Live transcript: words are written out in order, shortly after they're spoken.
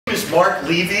Mark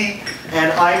Levy,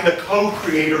 and I'm the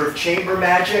co-creator of Chamber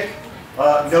Magic.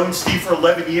 Known Steve for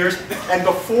 11 years. And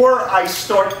before I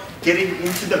start getting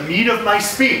into the meat of my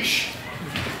speech,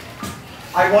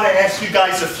 I want to ask you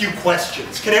guys a few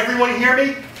questions. Can everyone hear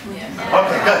me? Yeah.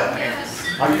 Okay,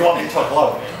 good. You want me to talk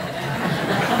low?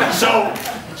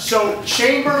 So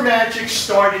Chamber Magic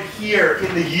started here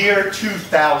in the year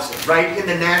 2000, right, in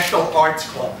the National Arts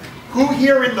Club. Who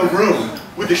here in the room,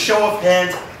 with a show of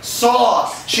hands,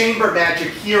 saw Chamber Magic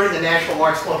here in the National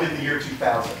Arts Club in the year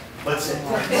 2000? Let's see.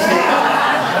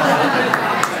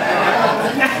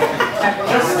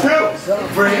 Just two.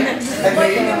 Bree and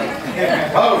me.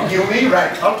 Oh, you, me,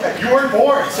 right. Okay, you weren't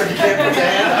born, so you can't put your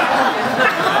hand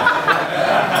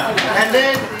up. And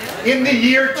then in the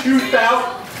year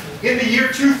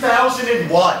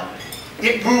 2001,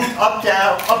 it moved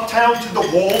uptown to the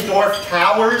Waldorf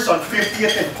Towers on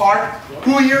 50th and Park.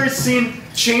 Who here has seen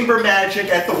Chamber Magic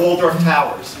at the Waldorf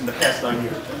Towers in the past 9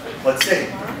 years? Let's see.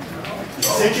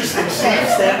 It's interesting. Steve,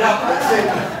 stand up. Let's see.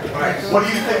 What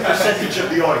do you think percentage of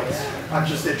the audience? I'm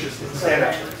just interested. Stand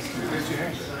up.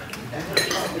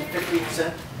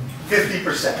 50%.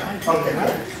 50%. Okay,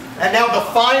 good. And now the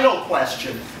final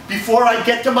question, before I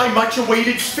get to my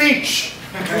much-awaited speech,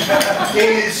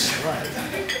 is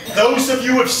those of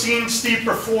you who have seen Steve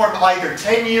perform either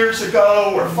 10 years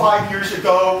ago, or 5 years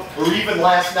ago, or even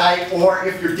last night, or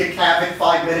if you're Dick Cavett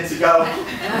 5 minutes ago,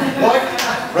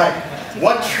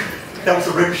 that was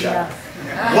a rim shot.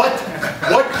 What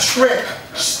trick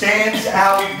stands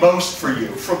out most for you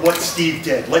from what Steve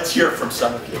did? Let's hear it from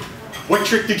some of you. What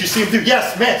trick did you see him do?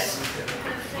 Yes, miss.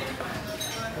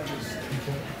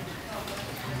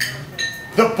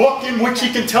 The book in which he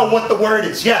can tell what the word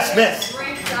is. Yes, miss.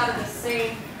 Drinks out of the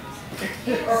same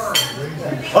urn.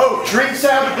 Oh, drinks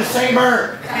out of the same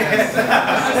urn.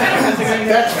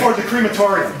 That's for the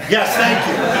crematorium. Yes, thank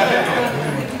you.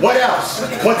 What else?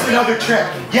 What's another trick?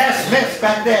 Yes, miss,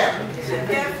 back there. The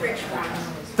beverage one.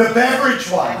 The beverage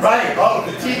one, right. Oh,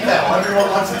 the tea kettle. Everyone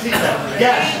wants a tea kettle.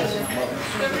 Yes.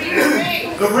 The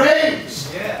rings. The rings.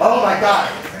 Oh my God.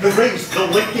 The rings, the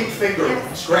licking finger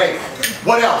rings. Great.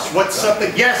 What else? What's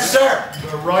something? Yes, sir.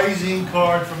 The rising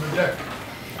card from the deck.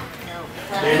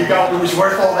 There you go. It was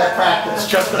worth all that practice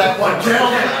just for that one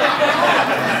gentleman.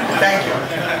 Thank you.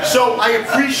 So I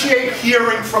appreciate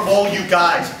hearing from all you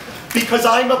guys, because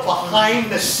I'm a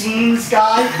behind-the-scenes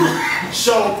guy.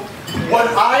 So what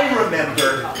I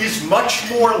remember is much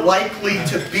more likely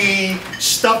to be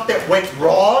stuff that went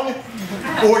wrong,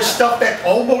 or stuff that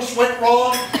almost went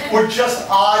wrong, or just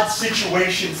odd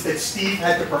situations that Steve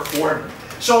had to perform.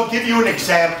 So I'll give you an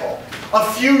example. A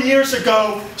few years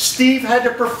ago, Steve had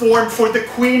to perform for the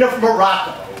Queen of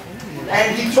Morocco.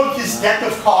 And he took his deck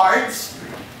of cards,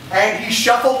 and he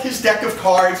shuffled his deck of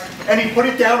cards, and he put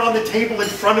it down on the table in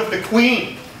front of the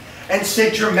Queen, and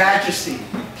said, "Your Majesty,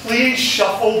 please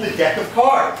shuffle the deck of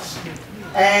cards."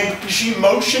 And she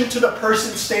motioned to the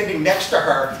person standing next to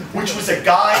her, which was a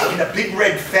guy in a big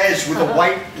red fez with a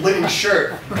white linen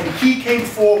shirt. And he came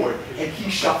forward, and he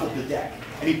shuffled the deck.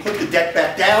 And he put the deck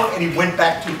back down, and he went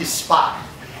back to his spot.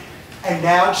 And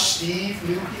now Steve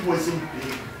knew he was in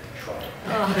big trouble.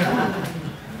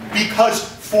 Because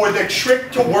for the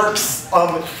trick to work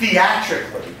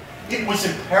theatrically, it was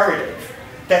imperative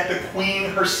that the Queen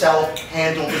herself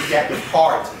handle the deck of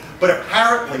cards. But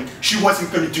apparently, she wasn't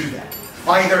going to do that.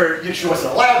 Either she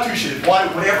wasn't allowed to, she didn't want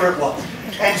it, whatever it was.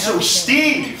 And so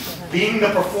Steve, being the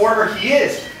performer he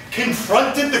is,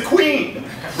 confronted the Queen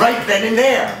right then and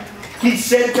there. He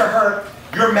said to her,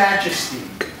 "Your Majesty,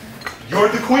 you're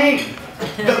the Queen.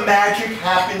 The magic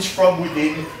happens from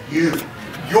within you.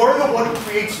 You're the one who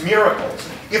creates miracles.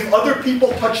 If other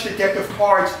people touch the deck of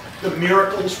cards, the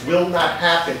miracles will not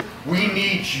happen. We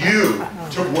need you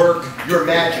to work your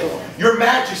magic. Your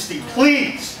Majesty,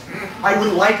 please, I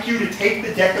would like you to take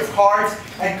the deck of cards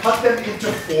and cut them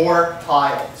into 4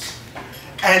 piles."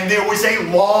 And there was a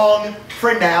long,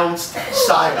 pronounced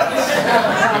silence.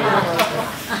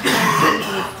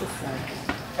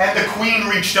 And the Queen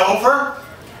reached over,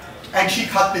 and she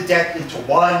cut the deck into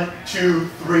 1, 2,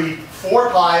 3, 4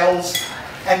 piles.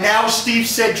 And now Steve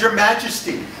said, "Your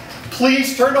Majesty,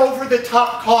 please turn over the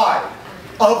top card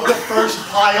of the first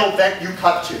pile that you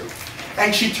cut to."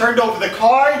 And she turned over the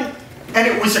card, and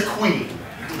it was a queen.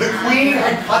 The Queen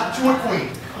had cut to a queen.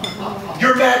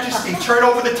 "Your Majesty, turn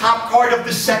over the top card of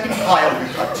the second pile you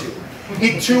cut to."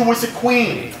 It too was a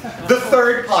queen. The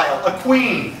third pile, a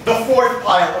queen. The fourth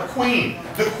pile, a queen.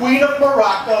 The Queen of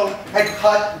Morocco had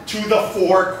cut to the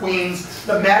 4 queens.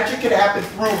 The magic had happened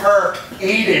through her,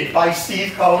 aided by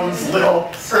Steve Cohen's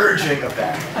little urging of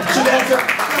that. So that's a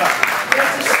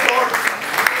story.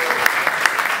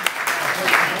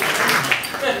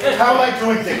 How am I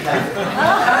doing, Dick Captain?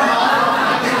 How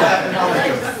am I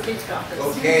doing?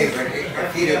 Okay, but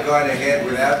if he'd have gone ahead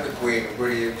without the queen,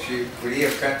 would he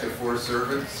have cut to 4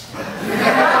 servants?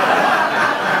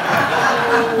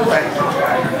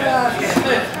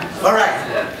 All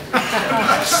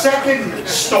right. Second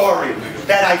story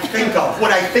that I think of,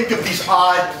 when I think of these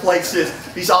odd places,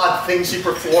 these odd things he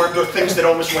performed, or things that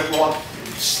almost went wrong.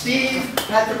 Steve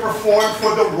had to perform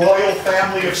for the royal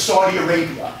family of Saudi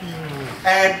Arabia.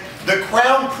 And the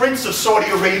Crown Prince of Saudi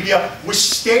Arabia was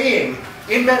staying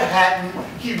in Manhattan.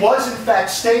 He was in fact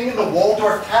staying in the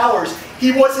Waldorf Towers.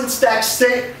 He was in fact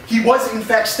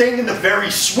staying in the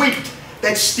very suite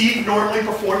that Steve normally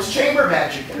performs chamber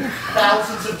magic in,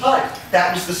 thousands of times.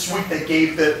 That was the suite they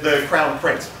gave the Crown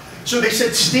Prince. So they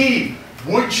said, Steve,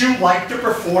 would you like to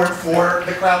perform for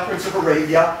the Crown Prince of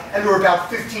Arabia? And there were about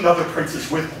 15 other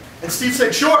princes with him. And Steve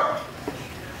said, sure.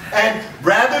 And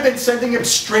rather than sending him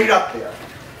straight up there,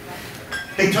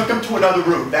 they took him to another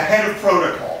room, the head of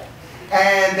protocol,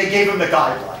 and they gave him the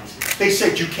guidelines. They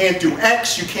said, you can't do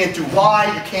X, you can't do Y,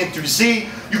 you can't do Z,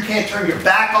 you can't turn your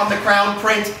back on the Crown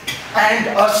Prince, and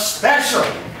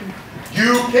especially,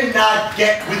 you cannot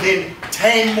get within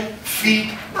 10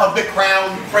 feet of the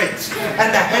Crown Prince.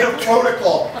 And the head of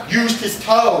protocol used his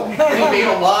toe and he made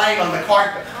a line on the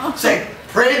carpet saying,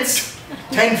 Prince,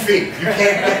 10 feet, you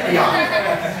can't get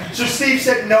beyond. So Steve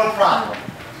said, no problem.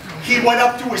 He went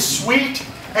up to his suite,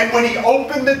 and when he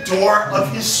opened the door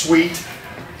of his suite,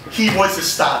 he was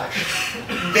astonished.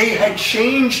 They had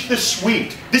changed the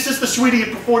suite. This is the suite he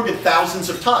had performed in thousands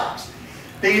of times.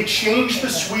 They had changed the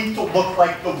suite to look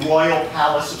like the royal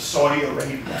palace of Saudi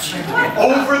Arabia.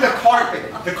 Over the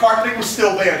carpeting was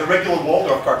still there, the regular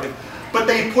Waldorf carpeting, but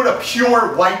they had put a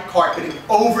pure white carpeting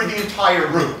over the entire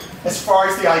room, as far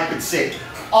as the eye could see.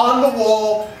 On the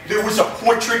wall, there was a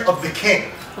portrait of the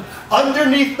king.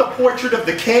 Underneath the portrait of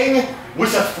the king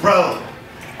was a throne.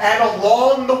 And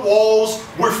along the walls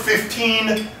were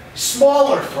 15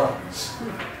 smaller thrones.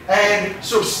 And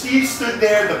so Steve stood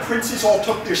there, the princes all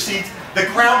took their seats, the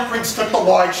Crown Prince took the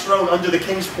large throne under the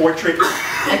king's portrait,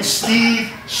 and Steve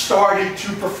started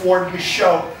to perform his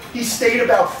show. He stayed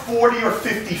about 40 or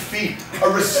 50 feet, a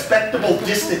respectable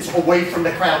distance away from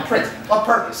the Crown Prince, on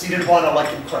purpose. He didn't want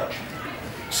to encroach.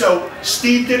 So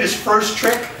Steve did his first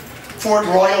trick for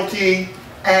royalty,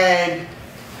 and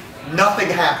nothing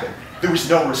happened. There was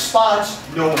no response,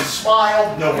 no one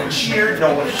smiled, no one cheered,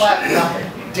 no one clapped,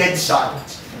 nothing. Dead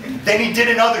silence. Then he did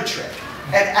another trick,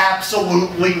 and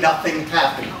absolutely nothing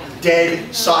happened.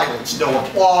 Dead silence, no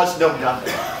applause, no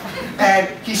nothing. And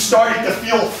he started to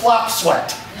feel flop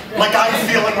sweat, like I'm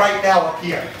feeling right now up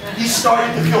here. He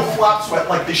started to feel flop sweat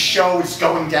like the show is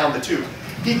going down the tube.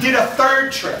 He did a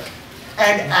third trick,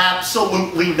 and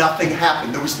absolutely nothing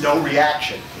happened. There was no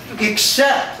reaction.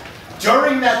 Except,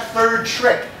 during that third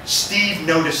trick, Steve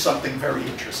noticed something very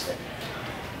interesting.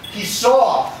 He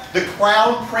saw the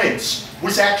Crown Prince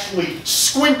was actually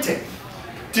squinting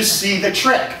to see the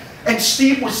trick. And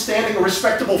Steve was standing a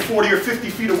respectable 40 or 50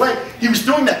 feet away. He was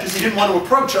doing that because he didn't want to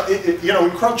encroach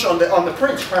on the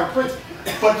prince, Crown Prince.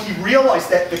 But he realized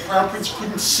that the Crown Prince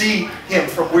couldn't see him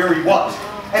from where he was.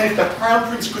 And if the Crown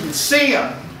Prince couldn't see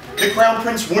him, the Crown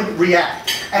Prince wouldn't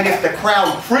react. And if the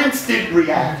Crown Prince didn't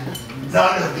react,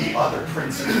 none of the other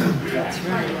princes would react.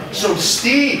 So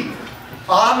Steve,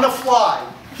 on the fly,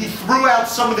 he threw out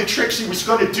some of the tricks he was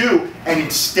going to do, and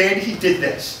instead he did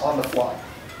this on the fly.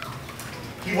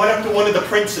 He went up to one of the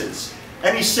princes,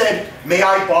 and he said, may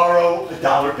I borrow a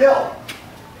dollar bill?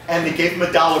 And they gave him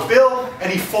a dollar bill,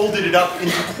 and he folded it up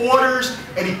into quarters,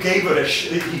 and he gave it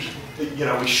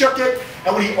he shook it,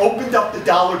 and when he opened up the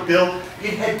dollar bill,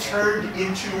 it had turned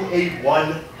into a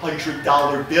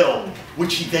 $100 bill,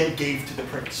 which he then gave to the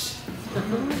prince.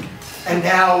 And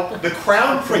now the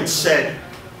Crown Prince said,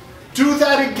 do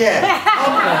that again.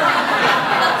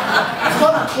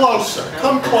 Come closer,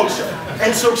 come closer.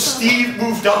 And so Steve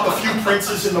moved up a few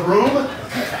princes in the room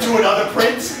to another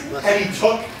prince, and he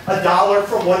took a dollar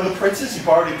from one of the princes, he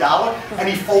borrowed a dollar, and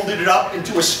he folded it up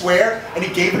into a square, and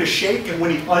he gave it a shake, and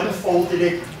when he unfolded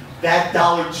it, that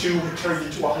dollar too had turned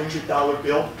into a $100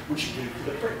 bill, which he gave to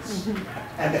the prince.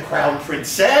 And the Crown Prince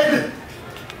said,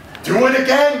 do it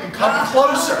again, come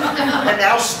closer. And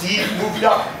now Steve moved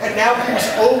up, and now he was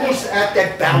almost at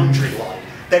that boundary line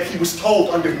that he was told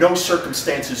under no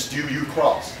circumstances do you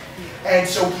cross. And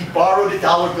so he borrowed a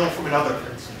dollar bill from another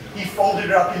prince. He folded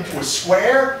it up into a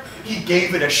square, he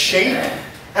gave it a shape,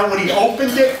 and when he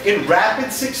opened it in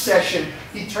rapid succession,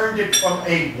 he turned it from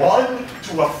a 1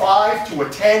 to a 5 to a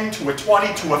 10 to a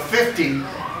 20 to a 50 to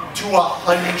a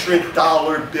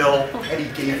 $100 bill, and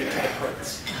he gave it to the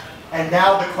prince. And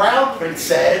now the Crown Prince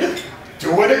said,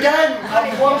 do it again,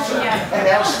 come closer. And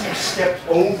now Steve stepped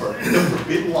over the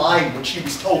forbidden line, which he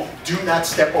was told, do not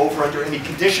step over under any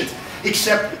conditions,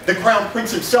 except the Crown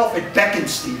Prince himself had beckoned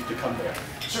Steve to come there.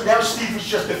 So now Steve was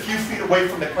just a few feet away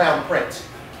from the Crown Prince.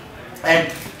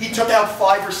 And he took out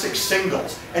 5 or 6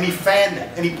 singles, and he fanned them,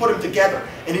 and he put them together.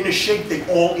 And in a shake, they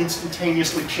all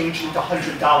instantaneously changed into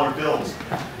 $100 bills.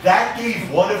 That gave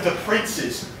one of the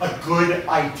princes a good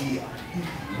idea.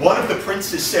 One of the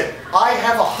princes said, I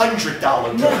have a $100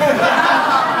 bill.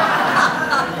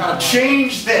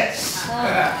 Change this,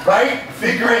 right?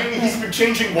 Figuring he's been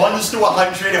changing ones to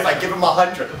 100 if I give him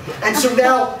 100. And so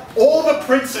now all the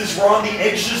princes were on the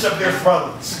edges of their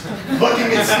thrones,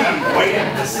 looking at Steve,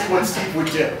 waiting to see what Steve would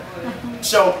do.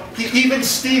 So even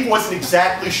Steve wasn't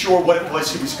exactly sure what it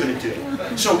was he was going to do.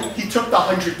 So he took the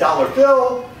 $100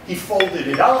 bill, he folded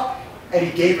it up, and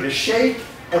he gave it a shake.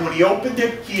 And when he opened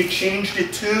it, he had changed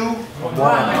it to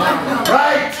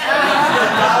right,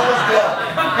 $1 bill.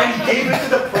 And he gave it to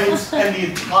the prince, and the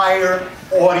entire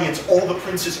audience, all the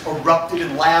princes erupted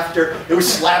in laughter. They were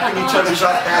slapping each other's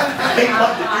up back. They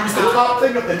loved it. It was the top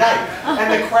thing of the night.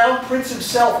 And the Crown Prince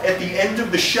himself, at the end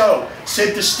of the show,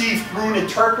 said to Steve through an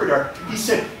interpreter, he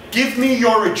said, give me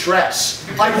your address.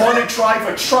 I want to drive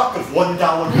a truck of $1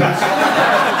 bills.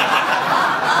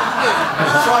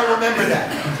 So I remember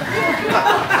that.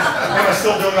 Am I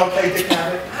still doing okay, Dick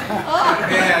Abbott?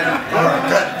 Yeah. All right,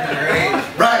 good. Great.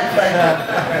 Right, thank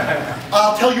you.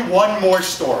 I'll tell you one more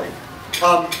story.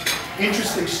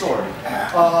 Interesting story.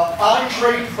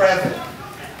 Andre Previn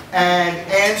and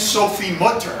Anne-Sophie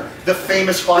Mutter, the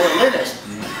famous violinist,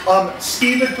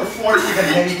 Steve had performed with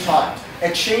them many times.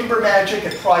 At chamber magic,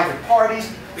 at private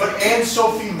parties, but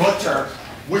Anne-Sophie Mutter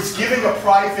was giving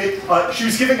a she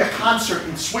was giving a concert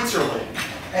in Switzerland,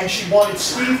 and she wanted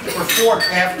Steve to perform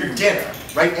after dinner,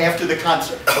 right after the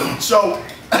concert. So,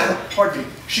 pardon me,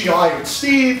 she hired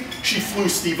Steve, she flew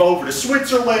Steve over to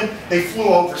Switzerland, they flew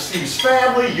over Steve's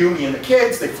family, Yumi and the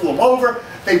kids, they flew him over,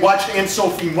 they watched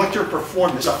Anne-Sophie Mutter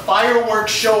perform. There's a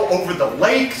fireworks show over the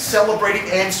lake celebrating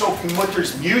Anne-Sophie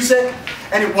Mutter's music,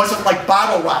 and it wasn't like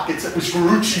bottle rockets, it was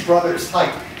Ferrucci Brothers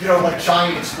type, you know, like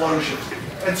giant explosions.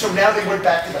 And so now they went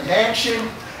back to the mansion,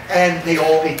 and they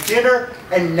all ate dinner,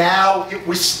 and now it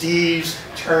was Steve's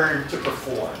turn to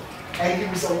perform. And he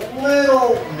was a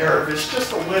little nervous,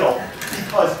 just a little,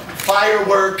 because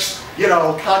fireworks, you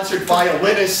know, concert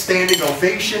violinist, standing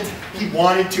ovations, he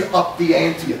wanted to up the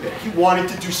ante a bit. He wanted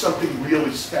to do something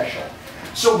really special.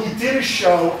 So he did a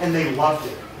show, and they loved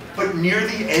it. But near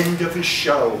the end of his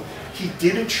show, he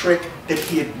did a trick that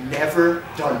he had never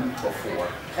done before.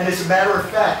 And as a matter of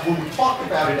fact, when we talked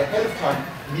about it ahead of time,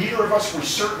 neither of us were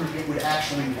certain it would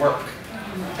actually work.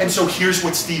 And so here's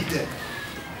what Steve did.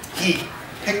 He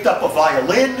picked up a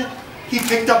violin, he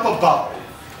picked up a bow,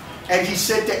 and he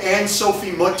said to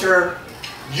Anne-Sophie Mutter,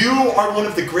 you are one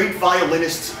of the great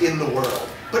violinists in the world,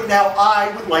 but now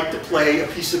I would like to play a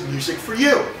piece of music for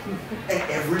you. And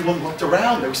everyone looked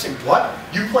around. They were saying, what?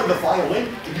 You play the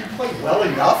violin? Can you play well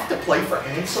enough to play for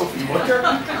Anne-Sophie Mutter?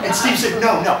 And Steve said,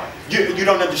 no, you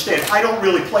don't understand. I don't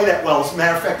really play that well. As a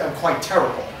matter of fact, I'm quite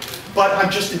terrible. But I'm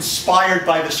just inspired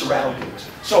by the surroundings.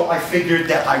 So I figured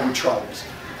that I would try this.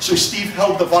 So Steve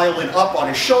held the violin up on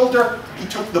his shoulder, he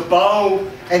took the bow,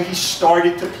 and he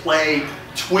started to play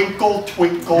Twinkle,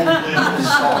 Twinkle, Little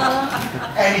Star.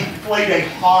 And he played a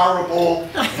horrible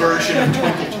version of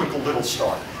Twinkle, Twinkle, Little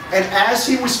Star. And as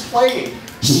he was playing,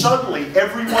 suddenly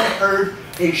everyone heard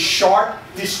a sharp,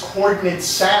 discordant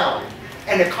sound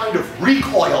and a kind of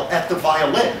recoil at the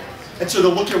violin. And so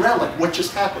they're looking around like, what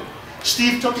just happened?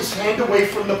 Steve took his hand away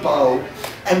from the bow,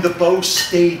 and the bow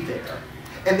stayed there.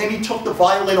 And then he took the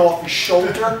violin off his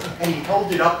shoulder, and he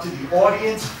held it up to the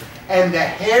audience, and the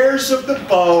hairs of the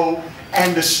bow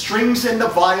and the strings in the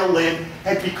violin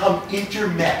had become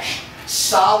intermeshed.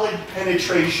 Solid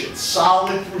penetration,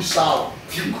 solid through solid.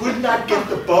 You could not get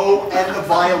the bow and the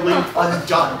violin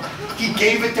undone. He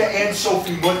gave it to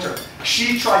Anne-Sophie Mutter.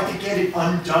 She tried to get it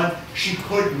undone. She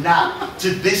could not. To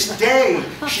this day,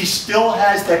 she still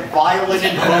has that violin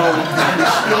and bow and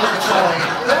is still enjoying.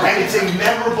 And it's a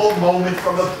memorable moment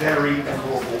from a very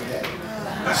memorable day.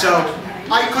 So,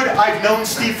 I've known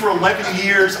Steve for 11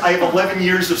 years. I have 11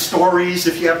 years of stories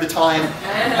if you have the time.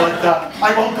 But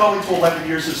I won't go into 11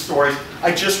 years of stories.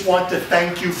 I just want to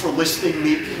thank you for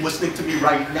listening to me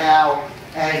right now.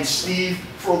 And Steve,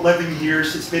 for 11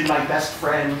 years, has been my best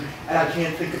friend. And I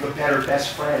can't think of a better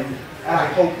best friend. And I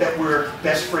hope that we're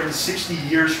best friends 60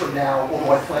 years from now,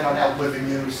 although I plan on outliving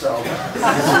you, so we'll see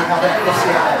how that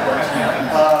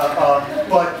works.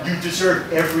 But you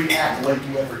deserve every accolade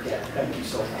you ever get. Thank you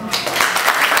so much.